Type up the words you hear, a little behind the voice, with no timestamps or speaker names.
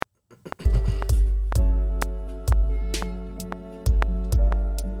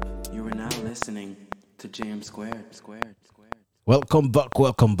to JM Squared. Welcome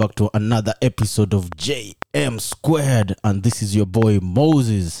back to another episode of JM Squared, and this is your boy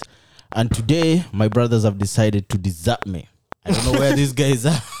Moses. And today, my brothers have decided to desert me. I don't know where these guys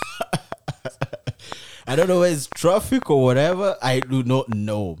are. I don't know where it's traffic or whatever. I do not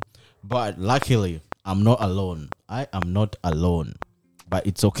know. But luckily, I'm not alone. I am not alone. But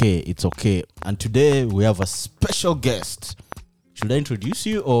it's okay. And today, we have a special guest. Should I introduce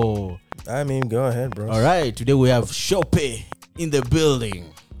you or? I mean, go ahead, bro. All right. Today, we have Shope in the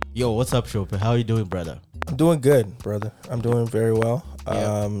building. Yo, what's up, Shope? How are you doing, brother? I'm doing good, brother. I'm doing very well.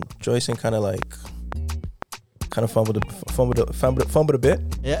 Yeah. Joycing kind of fumbled a bit.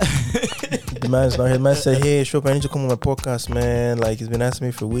 Yeah. The man's not here. The man said, "Hey, Shope, I need you to come on my podcast, man." Like, he's been asking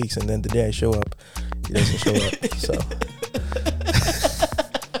me for weeks, and then the day I show up, he doesn't show up. So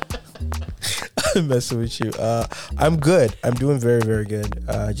I'm messing with you. I'm good. I'm doing very, very good.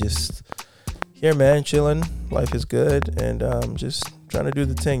 Just here, man, chilling. Life is good, and just trying to do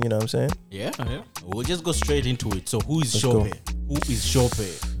the thing. You know what I'm saying? Yeah. We'll just go straight into it. So, who is Let's Shope? go. Who is Shope?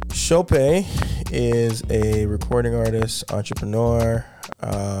 Shope is a recording artist, entrepreneur,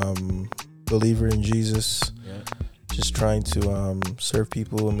 believer in Jesus. Yeah. Just trying to serve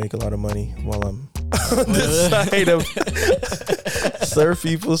people and make a lot of money while I'm on the side of serve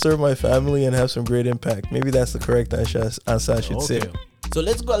people, serve my family, and have some great impact. Maybe that's the correct answer I should say. So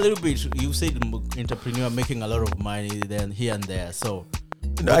let's go a little bit. You said entrepreneur making a lot of money then here and there. So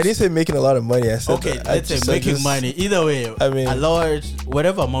No, I didn't say making a lot of money. I said let's say making money. Either way, I mean, a lot,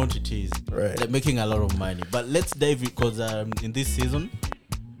 whatever amount it is, right. like making a lot of money. But let's dive because in this season,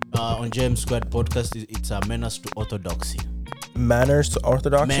 on James Squad podcast, it's a menace to orthodoxy. Manners to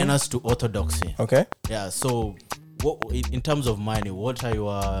orthodoxy. Menace to orthodoxy. Okay. Yeah. So, what in terms of money, what are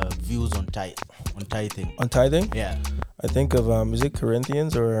your views on tithing? On tithing, Yeah. I think of is it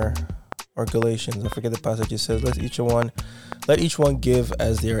Corinthians or Galatians? I forget the passage. It says, let each one give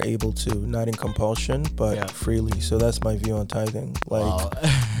as they are able to, not in compulsion, but freely. So that's my view on tithing. Like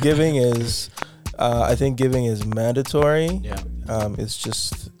giving is, I think giving is mandatory. Yeah. It's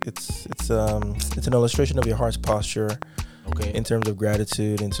just it's an illustration of your heart's posture. Okay. In terms of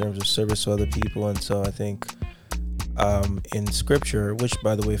gratitude, in terms of service to other people, and so I think in scripture, which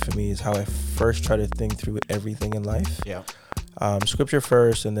by the way for me is how I first try to think through everything in life. Yeah. Scripture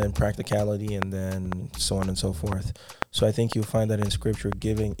first, and then practicality, and then so on and so forth. So I think you'll find that in scripture,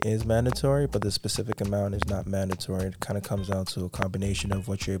 giving is mandatory, but the specific amount is not mandatory. It kind of comes down to a combination of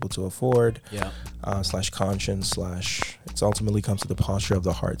what you're able to afford, slash conscience, slash it ultimately comes to the posture of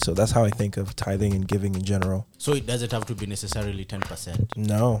the heart. So that's how I think of tithing and giving in general. So it doesn't have to be necessarily 10%.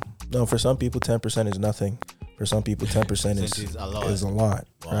 No. For some people, 10% is nothing. For some people, 10% is a lot,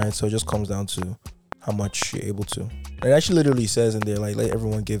 Wow. right? So it just comes down to how much you're able to. It actually literally says in there, like, let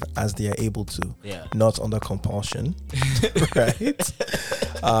everyone give as they are able to, not under compulsion, right?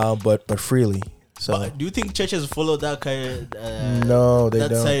 But freely. So, but do you think churches follow that kind? No, they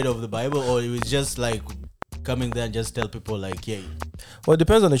don't. Side of the Bible, or it was just like coming there and just tell people like, yeah. Well, it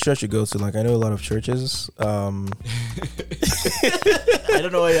depends on the church you go to. Like, I know a lot of churches. I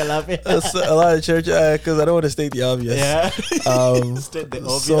don't know why you're laughing. A lot of church, because I don't want to state the obvious. Yeah. State the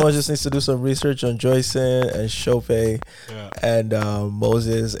obvious. Someone just needs to do some research on Joycin and Shope and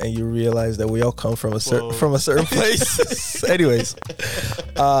Moses, and you realize that we all come from a certain place. Anyways,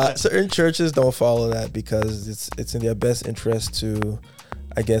 certain churches don't follow that because it's in their best interest to,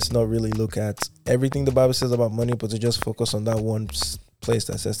 I guess, not really look at everything the Bible says about money, but to just focus on that one place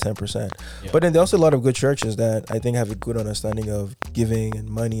that says 10%. Yeah. But then there's also a lot of good churches that I think have a good understanding of giving and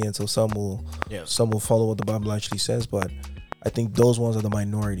money, and so some will follow what the Bible actually says. But I think those ones are the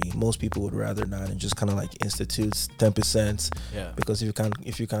minority. Most people would rather not and just kind of like institute 10%. Yeah. Because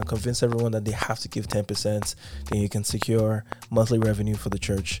if you can convince everyone that they have to give 10%, then you can secure monthly revenue for the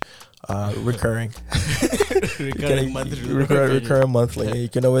church. Recurring monthly. Yeah. You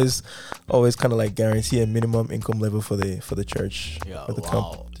can always kind of like guarantee a minimum income level for the church. Yeah, for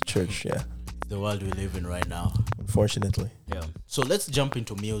the church. Yeah, the world we live in right now, unfortunately. Yeah. So let's jump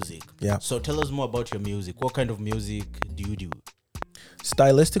into music. Yeah. So tell us more about your music. What kind of music do you do?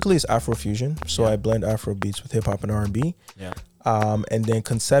 Stylistically, it's Afrofusion. So I blend Afro beats with hip hop and R&B. Yeah. And then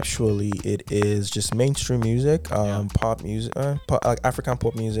conceptually, it is just mainstream music, pop music, like African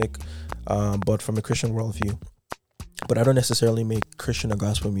pop music, but from a Christian worldview. But I don't necessarily make Christian or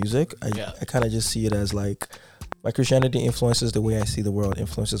gospel music. I kind of just see it as like my Christianity influences the way I see the world,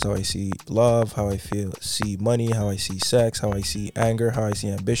 influences how I see love, how I see money, how I see sex, how I see anger, how I see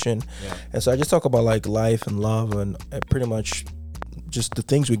ambition. Yeah. And so I just talk about like life and love and pretty much just the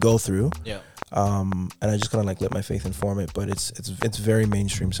things we go through. Yeah. And I just kind of like let my faith inform it. But it's very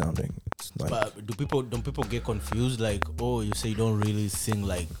mainstream sounding. It's like, But don't people get confused? Like, oh, you say you don't really sing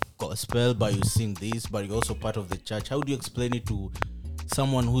like gospel, but you sing this, but you're also part of the church. How do you explain it to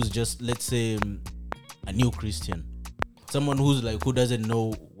someone who's just, let's say, a new Christian? Someone who's like, who doesn't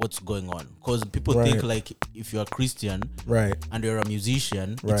know what's going on? Because people think like if you're a Christian and you're a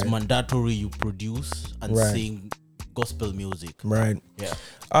musician, it's mandatory you produce and sing gospel music. Right.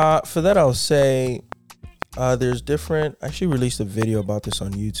 Yeah. For that, I'll say there's different. I actually released a video about this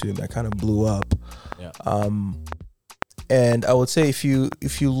on YouTube that kind of blew up. Yeah. And I would say if you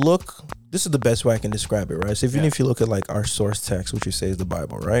look, this is the best way I can describe it, right? So even if you look at like our source text, which you say is the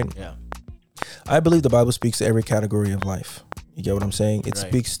Bible, right? Yeah. I believe the Bible speaks to every category of life. You get what I'm saying? It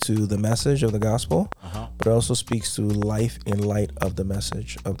speaks to the message of the gospel, but it also speaks to life in light of the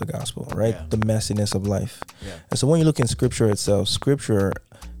message of the gospel, right? The messiness of life. And so when you look in scripture itself, scripture,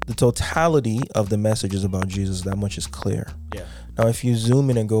 the totality of the message is about Jesus. That much is clear. Now, if you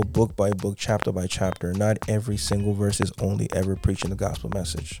zoom in and go book by book, chapter by chapter, not every single verse is only ever preaching the gospel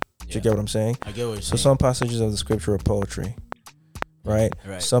message. Do you get what I'm saying? I get what you're saying. So some passages of the scripture are poetry. Right?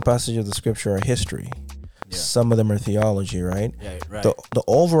 Some passages of the scripture are history. Some of them are theology, right? The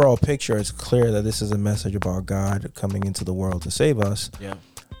overall picture is clear that this is a message about God coming into the world to save us.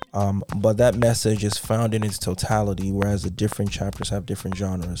 But that message is found in its totality, whereas the different chapters have different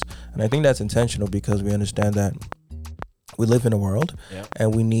genres. And I think that's intentional because we understand that we live in a world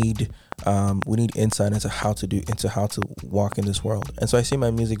and we need insight into how to walk in this world. And so I see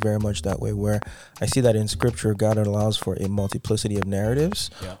my music very much that way, where I see that in scripture God allows for a multiplicity of narratives,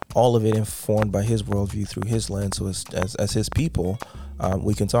 all of it informed by his worldview through his lens. So as his people,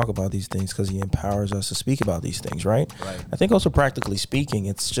 we can talk about these things because he empowers us to speak about these things, right? I think also practically speaking,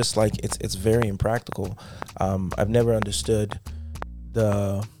 it's just like it's very impractical. I've never understood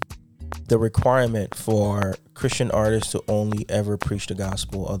the requirement for Christian artists to only ever preach the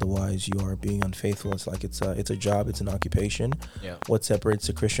gospel, otherwise you are being unfaithful. It's like it's a job, it's an occupation. What separates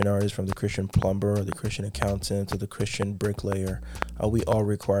the Christian artist from the Christian plumber or the Christian accountant or the Christian bricklayer? Are we all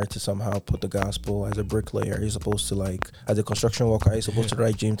required to somehow put the gospel? As a bricklayer, you're supposed to, like, as a construction worker, you're supposed to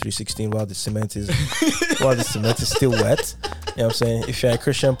write James 3:16 while the cement is still wet. You know what I'm saying? If you're a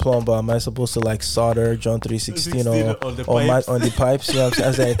Christian plumber, am I supposed to like solder John 3:16 on the pipes? You know what I'm saying?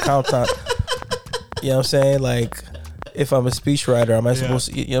 As an accountant, you know what I'm saying? Like, if I'm a speechwriter, am I supposed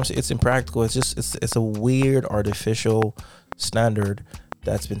to, you know what I'm saying? It's impractical. It's just, it's a weird artificial standard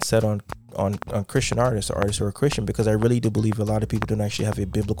that's been set on Christian artists or artists who are Christian, because I really do believe a lot of people don't actually have a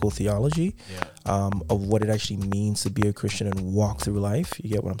biblical theology of what it actually means to be a Christian and walk through life. You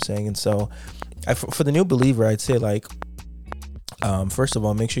get what I'm saying? And so for the new believer, I'd say, like, first of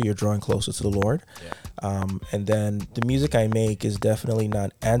all, make sure you're drawing closer to the Lord. And then the music I make is definitely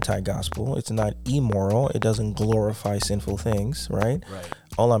not anti-gospel. It's not immoral. It doesn't glorify sinful things, right?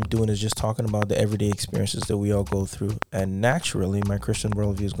 All I'm doing is just talking about the everyday experiences that we all go through. And naturally, my Christian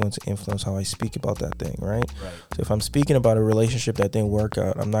worldview is going to influence how I speak about that thing, right? So if I'm speaking about a relationship that didn't work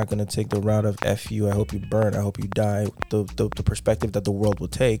out, I'm not going to take the route of F you, I hope you burn, I hope you die, the perspective that the world will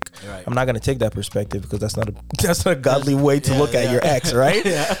take. I'm not going to take that perspective, because that's not a godly way to look at your ex, right?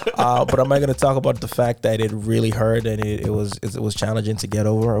 But am I going to talk about the fact that it really hurt and it was challenging to get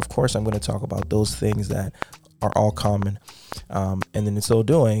over? Of course, I'm going to talk about those things that are all common. And then in so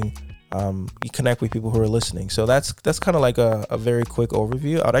doing, you connect with people who are listening. So that's kind of like a very quick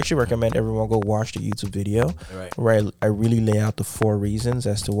overview. I'd actually recommend everyone go watch the YouTube video where I really lay out the 4 reasons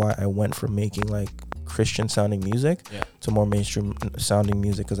as to why I went from making like Christian sounding music to more mainstream sounding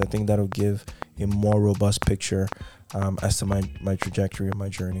music, because I think that'll give a more robust picture as to my trajectory and my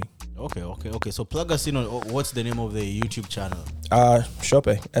journey. Okay. So plug us in on what's the name of the YouTube channel?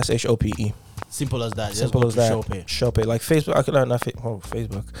 Shope, SHOPE. Simple as that. Simple as that. Shope, like Facebook.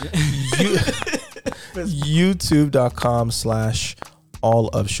 Facebook. YouTube.com/all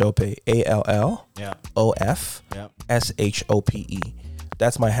of Shope. ALLOFSHOPE.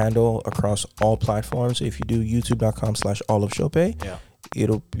 That's my handle across all platforms. So if you do youtube.com/all of Shope,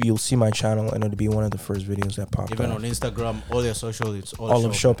 you'll see my channel, and it'll be one of the first videos that pop up. Even on Instagram, all your social, it's all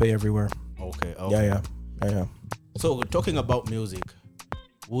of Shope everywhere. Okay. Yeah. So talking about music,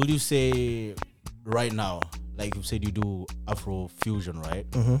 would you say right now, like you said, you do Afro fusion, right?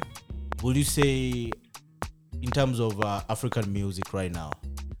 Would you say, in terms of African music right now,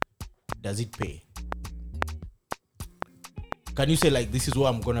 does it pay? Can you say, like, this is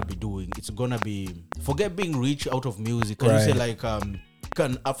what I'm gonna be doing? It's gonna be, forget being rich out of music. Can you say, like,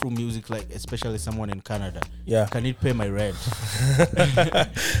 can Afro music, like especially someone in Canada, Yeah. can it pay my rent?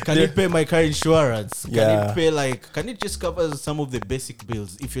 Can it pay my car insurance? Can Yeah. it pay can it just cover some of the basic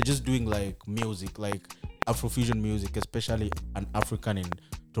bills if you're just doing like music, like Afrofusion music, especially an African in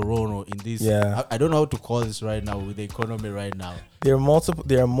Toronto in this. Yeah. I don't know how to call this right now with the economy right now. There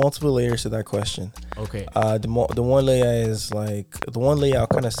are multiple layers to that question. Okay. The one layer is like the one layer I'll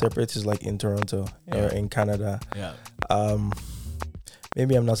kind of separate is like in Toronto or in Canada. Yeah.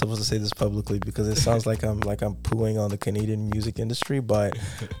 Maybe I'm not supposed to say this publicly because it sounds like I'm pooing on the Canadian music industry, but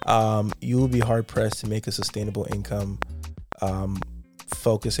you will be hard pressed to make a sustainable income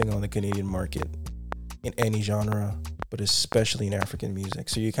focusing on the Canadian market in any genre, but especially in African music.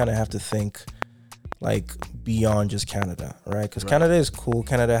 So you kind of have to think like beyond just Canada, right? Because Canada is cool.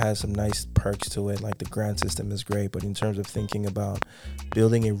 Canada has some nice perks to it. Like the grant system is great, but in terms of thinking about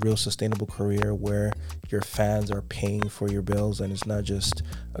building a real sustainable career where your fans are paying for your bills and it's not just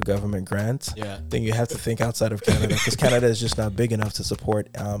a government grant, then you have to think outside of Canada because Canada is just not big enough to support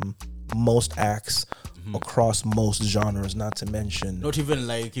most acts across most genres, not to mention not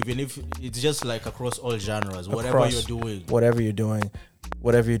even if it's just like across all genres, whatever you're doing,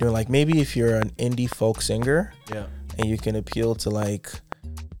 like maybe if you're an indie folk singer and you can appeal to like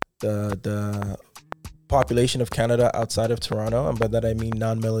the population of Canada outside of Toronto, and by that I mean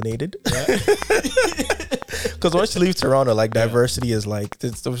non-melanated, because once you leave Toronto, like diversity is like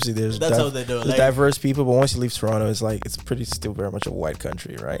obviously there's diverse people, but once you leave Toronto, it's like it's pretty still very much a white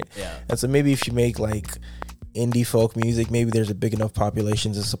country, right? And so maybe if you make like indie folk music, maybe there's a big enough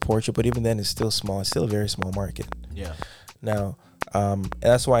population to support you, but even then it's still small. It's still a very small market. Now and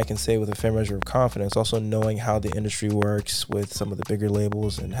that's why I can say with a fair measure of confidence, also knowing how the industry works with some of the bigger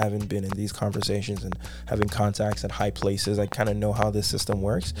labels and having been in these conversations and having contacts at high places, I kind of know how this system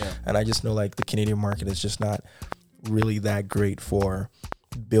works. And I just know like the Canadian market is just not really that great for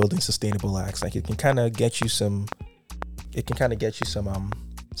building sustainable acts. Like it can kind of get you some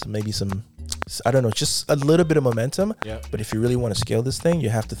I don't know, just a little bit of momentum. But if you really want to scale this thing, you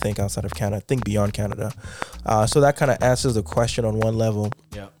have to think outside of Canada, think beyond Canada. So that kind of answers the question on one level.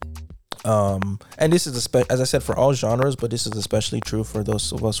 And this is as I said, for all genres, but this is especially true for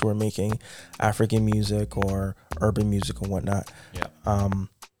those of us who are making African music or urban music and whatnot.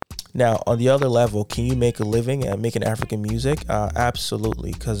 Now, on the other level, can you make a living at making African music?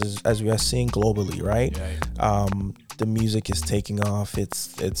 Absolutely, because as we are seeing globally, right? The music is taking off.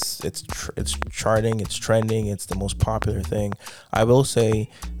 It's charting. It's trending. It's the most popular thing. I will say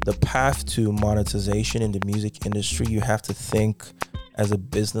the path to monetization in the music industry, you have to think as a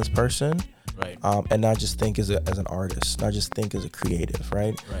business person. And not just think as an artist, not just think as a creative,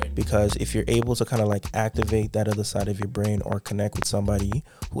 right? Because if you're able to kind of like activate that other side of your brain or connect with somebody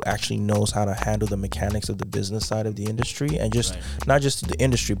who actually knows how to handle the mechanics of the business side of the industry and just not just the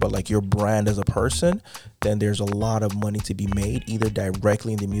industry, but like your brand as a person, then there's a lot of money to be made either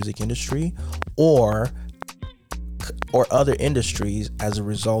directly in the music industry or other industries as a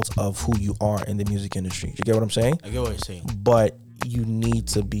result of who you are in the music industry. You get what I'm saying? I get what you're saying. But you need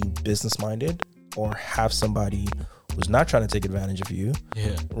to be business minded or have somebody who's not trying to take advantage of you,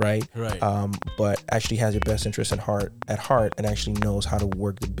 right? But actually has your best interest at heart and actually knows how to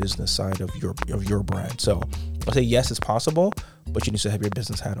work the business side of your brand. So I'll say yes, it's possible, but you need to have your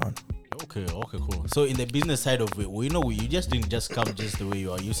business hat on. Okay, cool. So in the business side of it, you just didn't just come just the way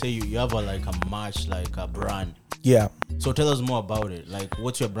you are. You say you have a match, like a brand. So tell us more about it. Like,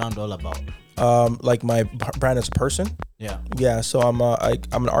 what's your brand all about? Like my brand as a person. So I'm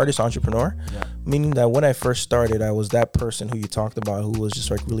an artist entrepreneur, meaning that when I first started, I was that person who you talked about who was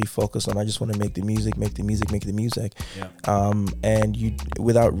just like really focused on I just want to make the music, and you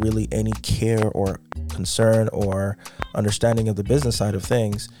without really any care or concern or understanding of the business side of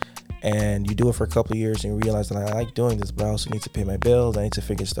things. And you do it for a couple of years and you realize that I like doing this, but I also need to pay my bills. I need to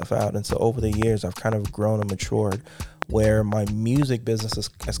figure stuff out. And so over the years, I've kind of grown and matured where my music business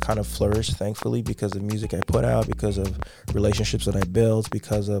has kind of flourished, thankfully, because of music I put out, because of relationships that I built,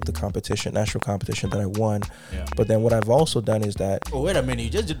 because of the national competition that I won. But then what I've also done is that... Oh, wait a minute. You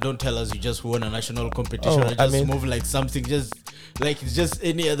just don't tell us you just won a national competition. Move like something just like it's just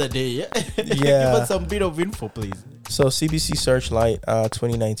any other day. Give us some bit of info, please. So CBC Searchlight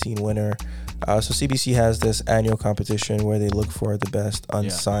 2019 winner. So CBC has this annual competition where they look for the best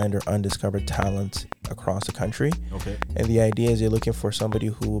unsigned or undiscovered talent across the country. And the idea is they're looking for somebody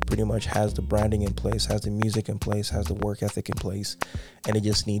who pretty much has the branding in place, has the music in place, has the work ethic in place, and they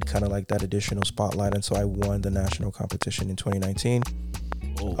just need kind of like that additional spotlight. And so I won the national competition in 2019.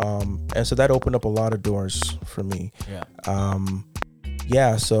 And so that opened up a lot of doors for me.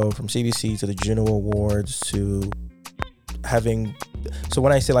 So from CBC to the Juno Awards to having so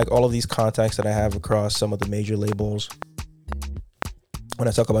when I say like all of these contacts that I have across some of the major labels, when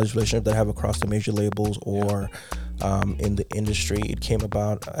I talk about this relationship that I have across the major labels or in the industry, it came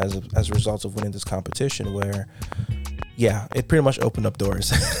about as a result of winning this competition where, yeah, it pretty much opened up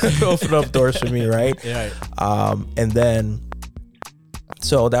doors. It opened up doors for me, right? Yeah. And then,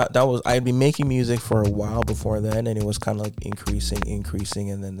 so that was, I'd been making music for a while before then, and it was kind of like increasing,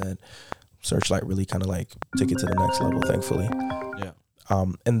 and then that Searchlight really kind of like took it to the next level, thankfully. Yeah.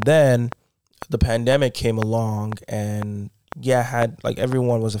 And then the pandemic came along, and had like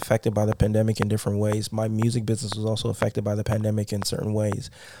everyone was affected by the pandemic in different ways. My music business was also affected by the pandemic in certain ways.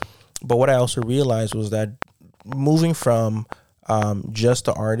 But what I also realized was that moving from just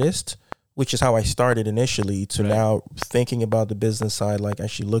the artist, which is how I started initially, to now thinking about the business side, like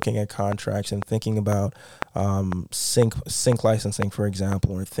actually looking at contracts and thinking about sync licensing, for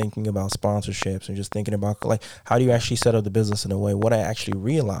example, or thinking about sponsorships and just thinking about like how do you actually set up the business in a way. What I actually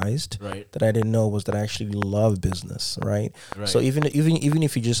realized that I didn't know was that I actually love business, right? So even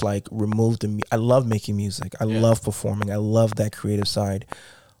if you just like remove I love making music, I love performing, I love that creative side,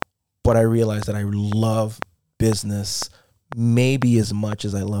 but I realized that I love business maybe as much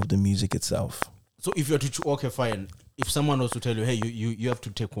as I love the music itself. So if you're to okay, fine. If someone was to tell you, hey, you have to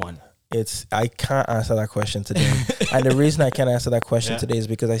take one. I can't answer that question today. And the reason I can't answer that question today is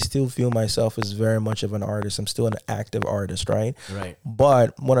because I still feel myself as very much of an artist. I'm still an active artist, right? Right.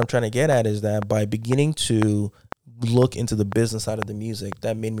 But what I'm trying to get at is that by beginning to look into the business side of the music,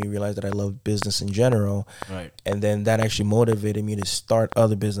 that made me realize that I love business in general. Right. And then that actually motivated me to start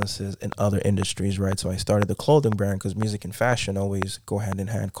other businesses in other industries, right? So I started the clothing brand because music and fashion always go hand in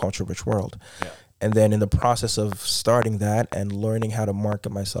hand, culture, rich world. Yeah. And then in the process of starting that and learning how to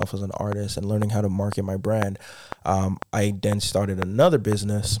market myself as an artist and learning how to market my brand, I then started another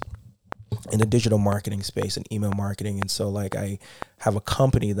business in the digital marketing space and email marketing. And so like I have a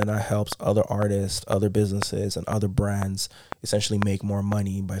company that helps other artists, other businesses, and other brands essentially make more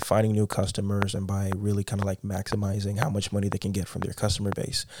money by finding new customers and by really kind of like maximizing how much money they can get from their customer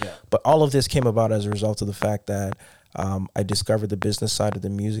base. Yeah. But all of this came about as a result of the fact that I discovered the business side of the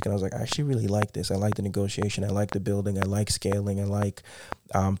music, and I was like, I actually really like this. I like the negotiation. I like the building. I like scaling. I like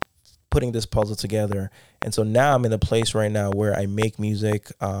putting this puzzle together. And so now I'm in a place right now where I make music,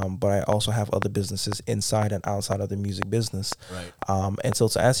 but I also have other businesses inside and outside of the music business. Right. And so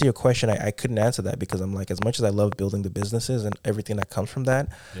to answer your question, I couldn't answer that because I'm like, as much as I love building the businesses and everything that comes from that,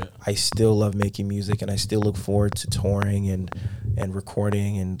 I still love making music, and I still look forward to touring and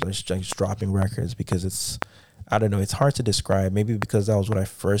recording and just dropping records because it's, I don't know, it's hard to describe. Maybe because that was what I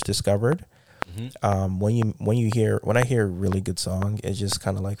first discovered. Mm-hmm. When I hear a really good song, it just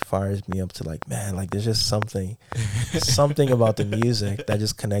kind of like fires me up to like, man, like there's just something about the music that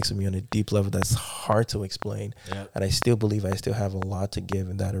just connects with me on a deep level that's hard to explain. Yep. And I still believe I still have a lot to give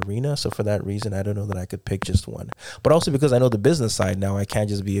in that arena. So for that reason, I don't know that I could pick just one. But also because I know the business side now, I can't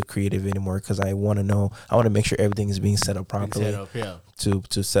just be a creative anymore because I want to make sure everything is being set up properly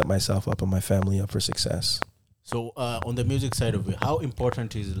to set myself up and my family up for success. So on the music side of it, how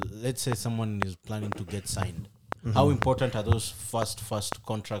important is, let's say someone is planning to get signed, how important are those first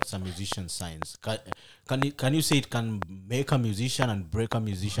contracts a musician signs? Can you say it can make a musician and break a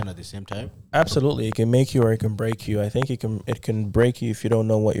musician at the same time? Absolutely. It can make you or it can break you. I think it can break you if you don't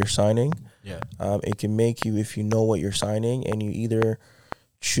know what you're signing. Yeah. It can make you if you know what you're signing and you either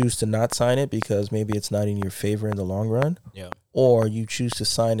choose to not sign it because maybe it's not in your favor in the long run. Yeah. Or you choose to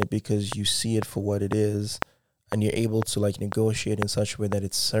sign it because you see it for what it is. And you're able to like negotiate in such a way that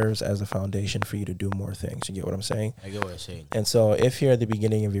it serves as a foundation for you to do more things. You get what I'm saying? I get what you're saying. And so if you're at the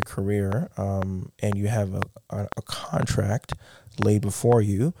beginning of your career and you have a contract laid before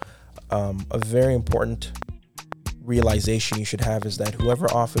you, a very important realization you should have is that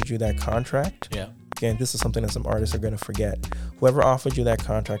whoever offered you that contract, again, this is something that some artists are going to forget. Whoever offered you that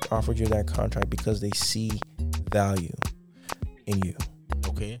contract because they see value in you.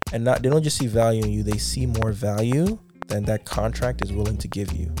 Okay. And they don't just see value in you, they see more value than that contract is willing to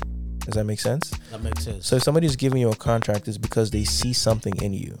give you. Does that make sense? That makes sense. So if somebody's giving you a contract, it's because they see something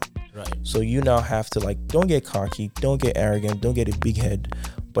in you. Right. So you now have to like, don't get cocky, don't get arrogant, don't get a big head.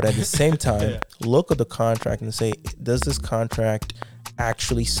 But at the same time, look at the contract and say, does this contract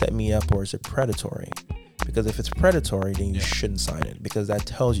actually set me up or is it predatory? Because if it's predatory, then you shouldn't sign it because that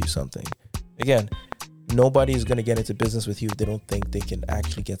tells you something. Again, nobody is going to get into business with you if they don't think they can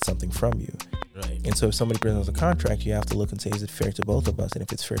actually get something from you. Right. And so if somebody presents a contract, you have to look and say, is it fair to both of us? And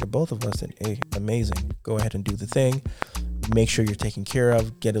if it's fair to both of us, then hey, amazing. Go ahead and do the thing. Make sure you're taken care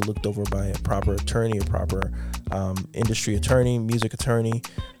of. Get it looked over by a proper attorney, a proper industry attorney, music attorney.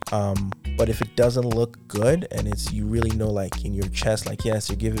 But But if it doesn't look good and it's, you really know, like in your chest, like, yes,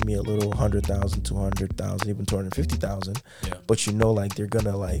 you're giving me a little 100,000, 200,000, even 250,000, but you know, like they're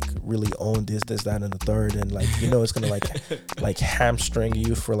gonna like really own this, that, and the third, and like, you know, it's gonna like hamstring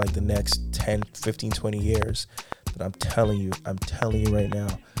you for like the next 10, 15, 20 years. But I'm telling you right now,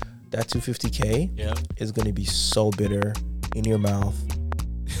 that 250K is gonna be so bitter in your mouth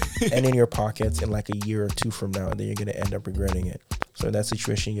and in your pockets in like a year or two from now, and then you're gonna end up regretting it. So in that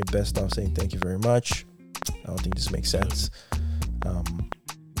situation, you're best off saying thank you very much. I don't think this makes sense.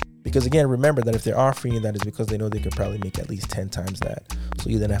 Because again, remember that if they're offering you that, it's because they know they could probably make at least 10 times that. So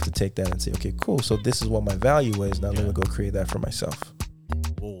you then have to take that and say, okay, cool. So this is what my value is. Now let me go create that for myself.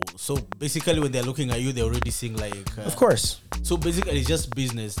 Oh, so basically when they're looking at you, they're already seeing like... of course. So basically it's just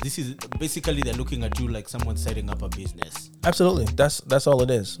business. This is basically they're looking at you like someone setting up a business. Absolutely. That's all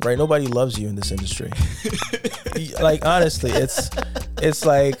it is, right? Nobody loves you in this industry. Like, honestly, it's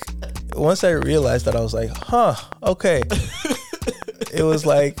like, once I realized that, I was like, okay. It was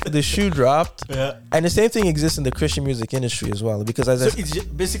like the shoe dropped. Yeah. And the same thing exists in the Christian music industry as well. Because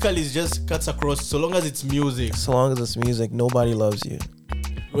basically it just cuts across. So long as it's music. So long as it's music, nobody loves you.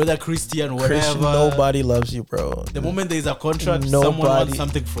 Whether Christian, whatever. Nobody loves you, bro. The moment there is a contract, someone wants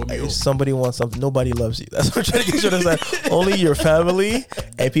something from you. If somebody wants something, nobody loves you. That's what I'm trying to get you to understand. Only your family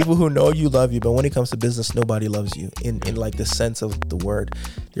and people who know you love you. But when it comes to business, nobody loves you in like the sense of the word.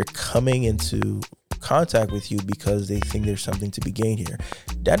 They're coming into contact with you because they think there's something to be gained here.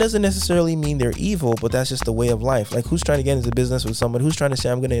 That doesn't necessarily mean they're evil, but that's just the way of life. Like, who's trying to get into business with someone who's trying to say,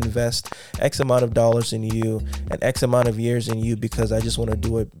 I'm going to invest X amount of dollars in you and X amount of years in you because I just want to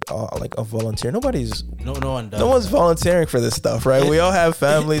do it like a volunteer. No one does. No one's volunteering for this stuff, right? We all have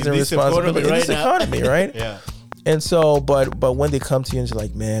families and responsibilities in this economy, right? Yeah. And so, but when they come to you and you're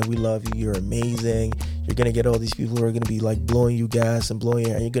like, man, we love you, you're amazing, you're gonna get all these people who are gonna be like blowing you gas and blowing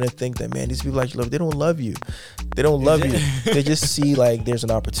you, and you're gonna think that, man, these people like you love, they don't love you. They don't love you. They just see like there's an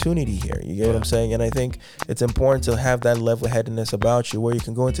opportunity here. You get what I'm saying? And I think it's important to have that level-headedness about you where you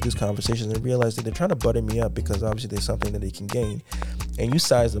can go into these conversations and realize that they're trying to butter me up because obviously there's something that they can gain. And you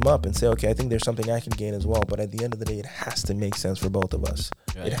size them up and say, okay, I think there's something I can gain as well. But at the end of the day, it has to make sense for both of us.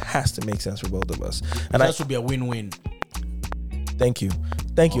 Yeah. It has to make sense for both of us. And that should be a win-win. Thank you.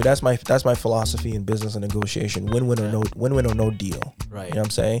 That's my philosophy in business and negotiation. Win-win or no deal. Right. You know what I'm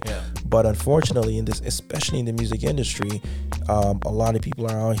saying? Yeah. But unfortunately, in this, especially in the music industry, a lot of people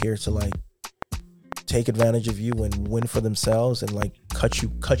are out here to like take advantage of you and win for themselves and like cut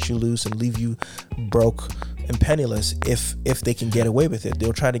you loose and leave you broke and penniless if they can get away with it.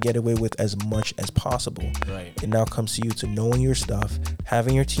 They'll try to get away with as much as possible. Right. It now comes to you to knowing your stuff,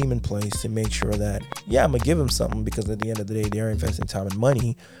 having your team in place to make sure that, yeah, I'm gonna give them something because at the end of the day they're investing time and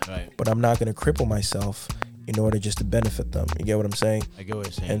money. Right. But I'm not gonna cripple myself in order just to benefit them. You get what I'm saying? I get what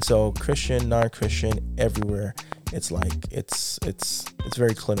you're saying. And so Christian, non-Christian, everywhere, it's like it's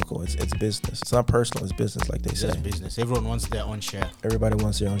very clinical. It's business. It's not personal. It's business, like they say. It's business. Everyone wants their own share. Everybody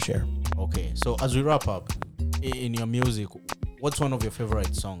wants their own share. Okay. So as we wrap up, in your music, what's one of your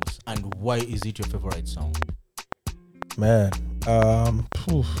favorite songs, and why is it your favorite song? Man,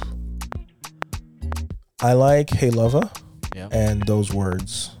 I like Hey Lover and Those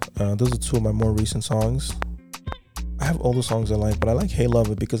Words. Those are two of my more recent songs. I have all the songs I like, but I like Hey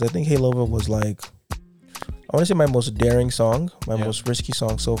Lover because I think Hey Lover was like, I want to say my most daring song, my most risky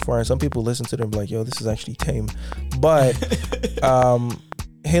song so far. And some people listen to them and be like, yo, this is actually tame. But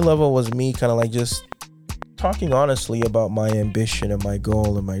Hey Lover was me kind of like just talking honestly about my ambition and my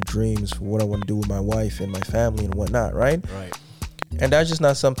goal and my dreams for what I want to do with my wife and my family and whatnot, right? Right. And that's just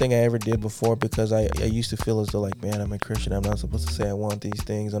not something I ever did before because I used to feel as though like, man, I'm a Christian. I'm not supposed to say I want these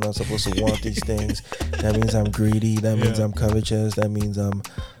things. I'm not supposed to want these things. That means I'm greedy. That means I'm covetous. That means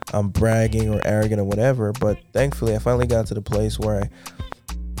I'm bragging or arrogant or whatever. But thankfully, I finally got to the place where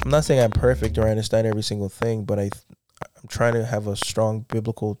I'm not saying I'm perfect or I understand every single thing, but I'm trying to have a strong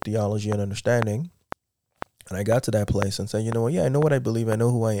biblical theology and understanding. And I got to that place and said, you know what? Yeah, I know what I believe. I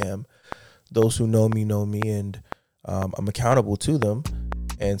know who I am. Those who know me, and I'm accountable to them.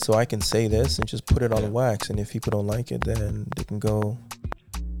 And so I can say this and just put it on the wax. And if people don't like it, then they can go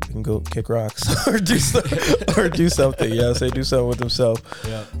kick rocks or do something. Yeah, say do something with themselves.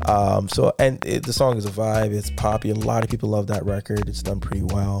 Yeah. The song is a vibe. It's poppy. A lot of people love that record. It's done pretty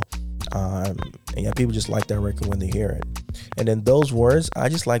well. And yeah, people just like that record when they hear it. And then Those Words, I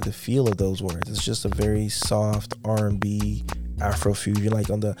just like the feel of Those Words. It's just a very soft R&B,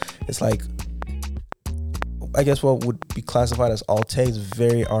 Afrofusion. It's like, I guess what would be classified as alt-take,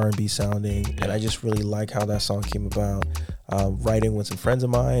 very R&B sounding, and I just really like how that song came about. writing with some friends of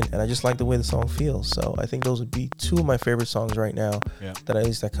mine, and I just like the way the song feels. So I think those would be two of my favorite songs right now that at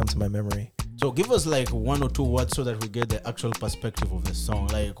least that come to my memory. So give us like one or two words so that we get the actual perspective of the song,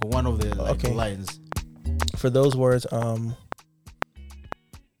 like one of the lines. For those words, why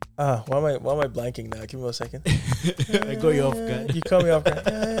am I blanking now? Give me a second. I got you off guard. You caught me off guard.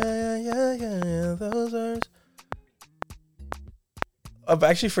 Yeah. Those words. I'm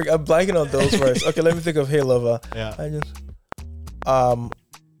blanking on those words. Okay, let me think of Hey Lover. Yeah. I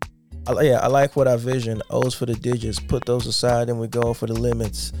like what I vision. O's for the digits. Put those aside and we go for the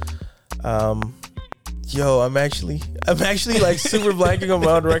limits. I'm actually like super blanking on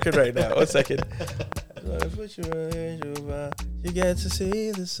my own record right now. 1 second. You get to see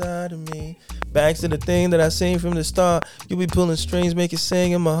the side of me. Back to the thing that I seen from the start. You be pulling strings, make it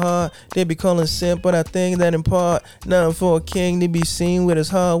sing in my heart. They be calling simp, but I think that in part, nothing for a king to be seen with his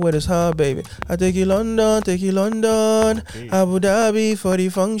heart, baby. I take you London, Abu Dhabi for the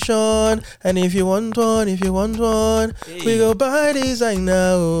function. And if you want one, we go buy design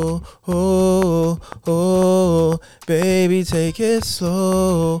now. Oh, baby, take it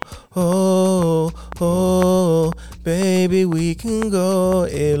slow. Oh, baby, we can go.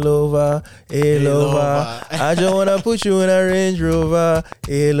 Hey lover. I just wanna put you in a Range Rover.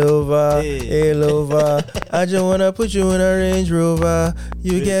 Hey lover. I just wanna put you in a Range Rover.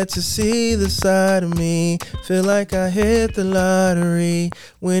 You get to see the side of me. Feel like I hit the lottery.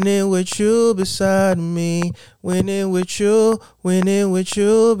 Winning with you beside me. Winning with you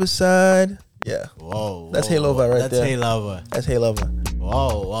beside. Yeah. Whoa. That's Hey Lover right there. That's Hey Lover.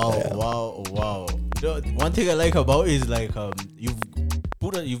 Wow. Yeah. Wow. One thing I like about it is like you've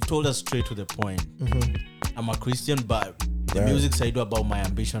told us straight to the point. Mm-hmm. I'm a Christian, but the music I do about my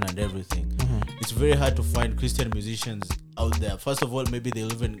ambition and everything. Mm-hmm. It's very hard to find Christian musicians out there. First of all, maybe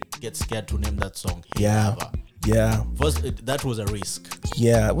they'll even get scared to name that song. Hey Lover. Yeah. First, that was a risk.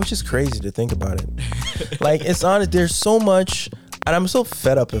 Yeah, which is crazy to think about it. Like, it's honest. There's so much, and I'm so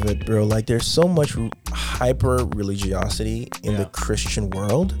fed up of it, bro. Like, there's so much hyper religiosity in the Christian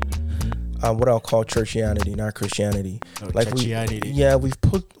world. What I'll call churchianity, not Christianity.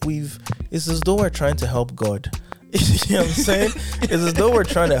 It's as though we're trying to help God. You know what I'm saying? It's as though we're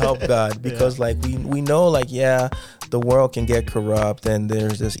trying to help God because like we know like the world can get corrupt and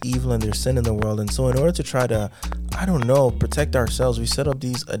there's this evil and there's sin in the world, and so in order to try to protect ourselves, we set up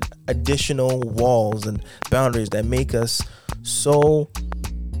these additional walls and boundaries that make us so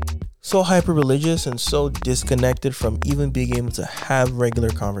hyper religious and so disconnected from even being able to have regular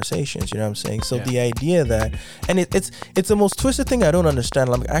conversations. You know what I'm saying? So the idea that, and it's the most twisted thing I don't understand.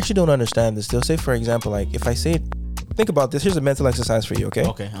 Like, I actually don't understand this. They'll say, for example, like if I say, think about this. Here's a mental exercise for you. Okay.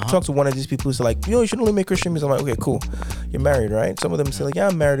 Talk to one of these people who's like, you should only make Christian music. I'm like, okay, cool. You're married, right? Some of them say like, yeah,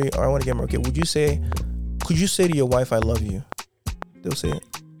 I'm married or I want to get married. Okay. Could you say to your wife, I love you? They'll say,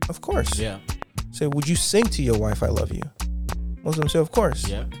 of course. Yeah. Say, would you sing to your wife, I love you? Most of them say, of course.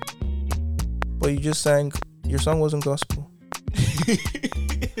 Yeah. But you just sang, your song wasn't gospel.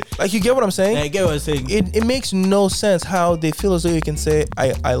 Like, you get what I'm saying? Yeah, I get what I'm saying. It makes no sense how they feel as though you can say,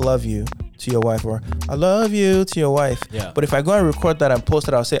 I love you to your wife, or I love you to your wife. Yeah. But if I go and record that and post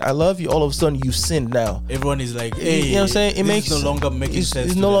it, I'll say, I love you, all of a sudden you sinned now. Everyone is like, hey, you know what I'm saying? It's no longer making sense.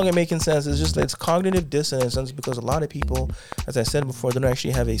 It's no longer making sense. It's just, it's cognitive dissonance. And it's because a lot of people, as I said before, don't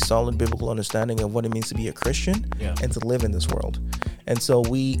actually have a solid biblical understanding of what it means to be a Christian and to live in this world. And so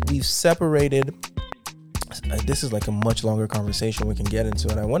we've separated. This is like a much longer conversation we can get into,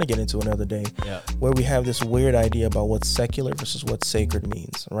 and I want to get into another day, where we have this weird idea about what secular versus what sacred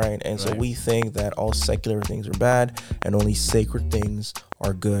means, right? And so we think that all secular things are bad and only sacred things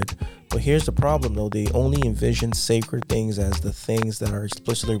are good. But here's the problem, though. They only envision sacred things as the things that are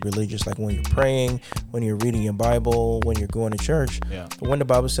explicitly religious, like when you're praying, when you're reading your Bible, when you're going to church. But when the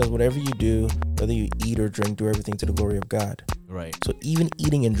Bible says whatever you do, whether you eat or drink, do everything to the glory of God. Right. So even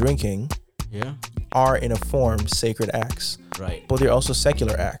eating and drinking are in a form sacred acts. Right. But they're also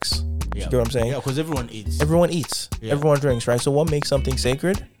secular acts. You get what I'm saying? Yeah, because everyone eats. Everyone drinks, right? So what makes something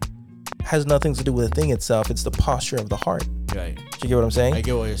sacred has nothing to do with the thing itself. It's the posture of the heart. Right. Do you get what I'm saying? I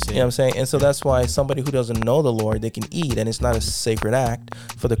get what you're saying. You know what I'm saying? And so that's why somebody who doesn't know the Lord, they can eat, and it's not a sacred act.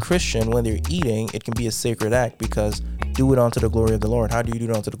 For the Christian, when they're eating, it can be a sacred act because do it unto the glory of the Lord. How do you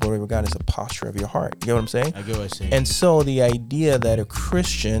do it unto the glory of God? It's a posture of your heart. You get what I'm saying? I get what you're saying. And so the idea that a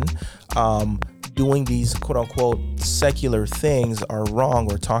Christian doing these quote unquote secular things are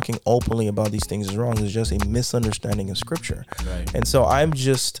wrong, or talking openly about these things is wrong, is just a misunderstanding of scripture. Right. And so I'm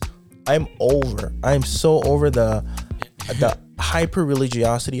so over the hyper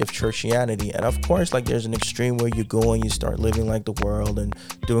religiosity of churchianity. And of course, like, there's an extreme where you go and you start living like the world and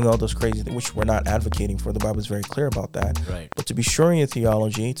doing all those crazy things, which we're not advocating for. The Bible is very clear about that. Right. But to be sure in your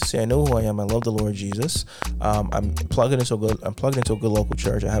theology, to say I know who I am, I love the Lord Jesus, I'm plugged into a good local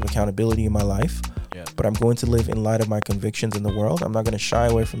church, I have accountability in my life. Yeah. But I'm going to live in light of my convictions in the world. I'm not going to shy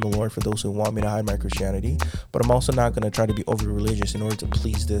away from the Lord for those who want me to hide my Christianity. But I'm also not going to try to be over religious in order to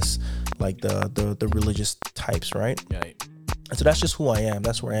please this, like the religious types, right? Right. And so that's just who I am.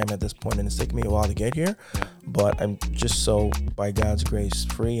 That's where I am at this point. And it's taken me a while to get here. But I'm just so, by God's grace,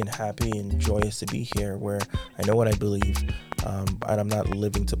 free and happy and joyous to be here, where I know what I believe. And I'm not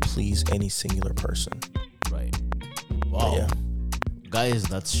living to please any singular person. Right. Wow. Yeah. Guys,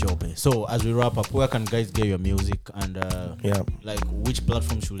 that's Shope. So as we wrap up, where can guys get your music, and like which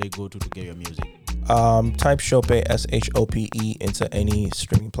platform should they go to get your music? Type Shope, Shope, into any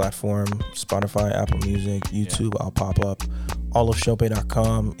streaming platform, Spotify, Apple Music, YouTube. I'll pop up.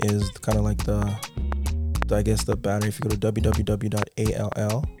 allofshope.com is kind of like the banner. If you go to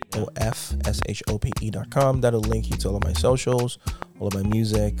www.allofshope.com, that'll link you to all of my socials, all of my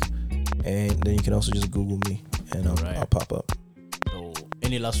music, and then you can also just Google me and I'll pop up. So,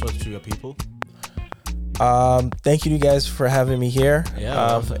 any last words to your people? Thank you guys for having me here.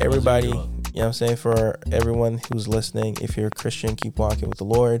 Everybody, you know what I'm saying, for everyone who's listening, if you're a Christian, keep walking with the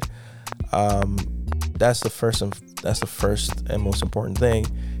Lord. That's the first and most important thing.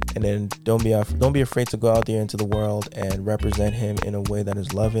 And then don't be afraid to go out there into the world and represent Him in a way that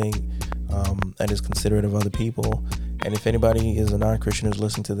is loving, and is considerate of other people. And if anybody is a non-Christian who's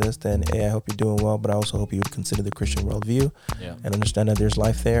listening to this, then I hope you're doing well, but I also hope you would consider the Christian worldview and understand that there's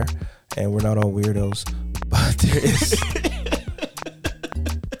life there, and we're not all weirdos, but there is.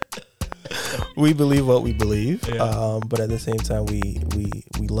 We believe what we believe, but at the same time, we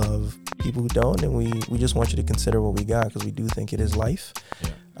love people who don't, and we just want you to consider what we got, because we do think it is life.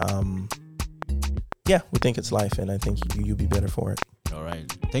 We think it's life, and I think you'll be better for it. All right.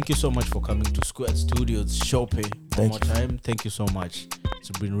 Thank you so much for coming to Squared Studios, Shope. One more time. Thank you so much. It's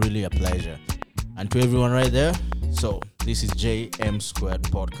been really a pleasure. And to everyone right there, so this is JM Squared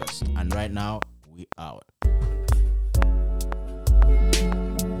Podcast. And right now, we out.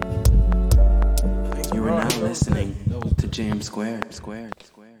 You are now listening to JM Squared.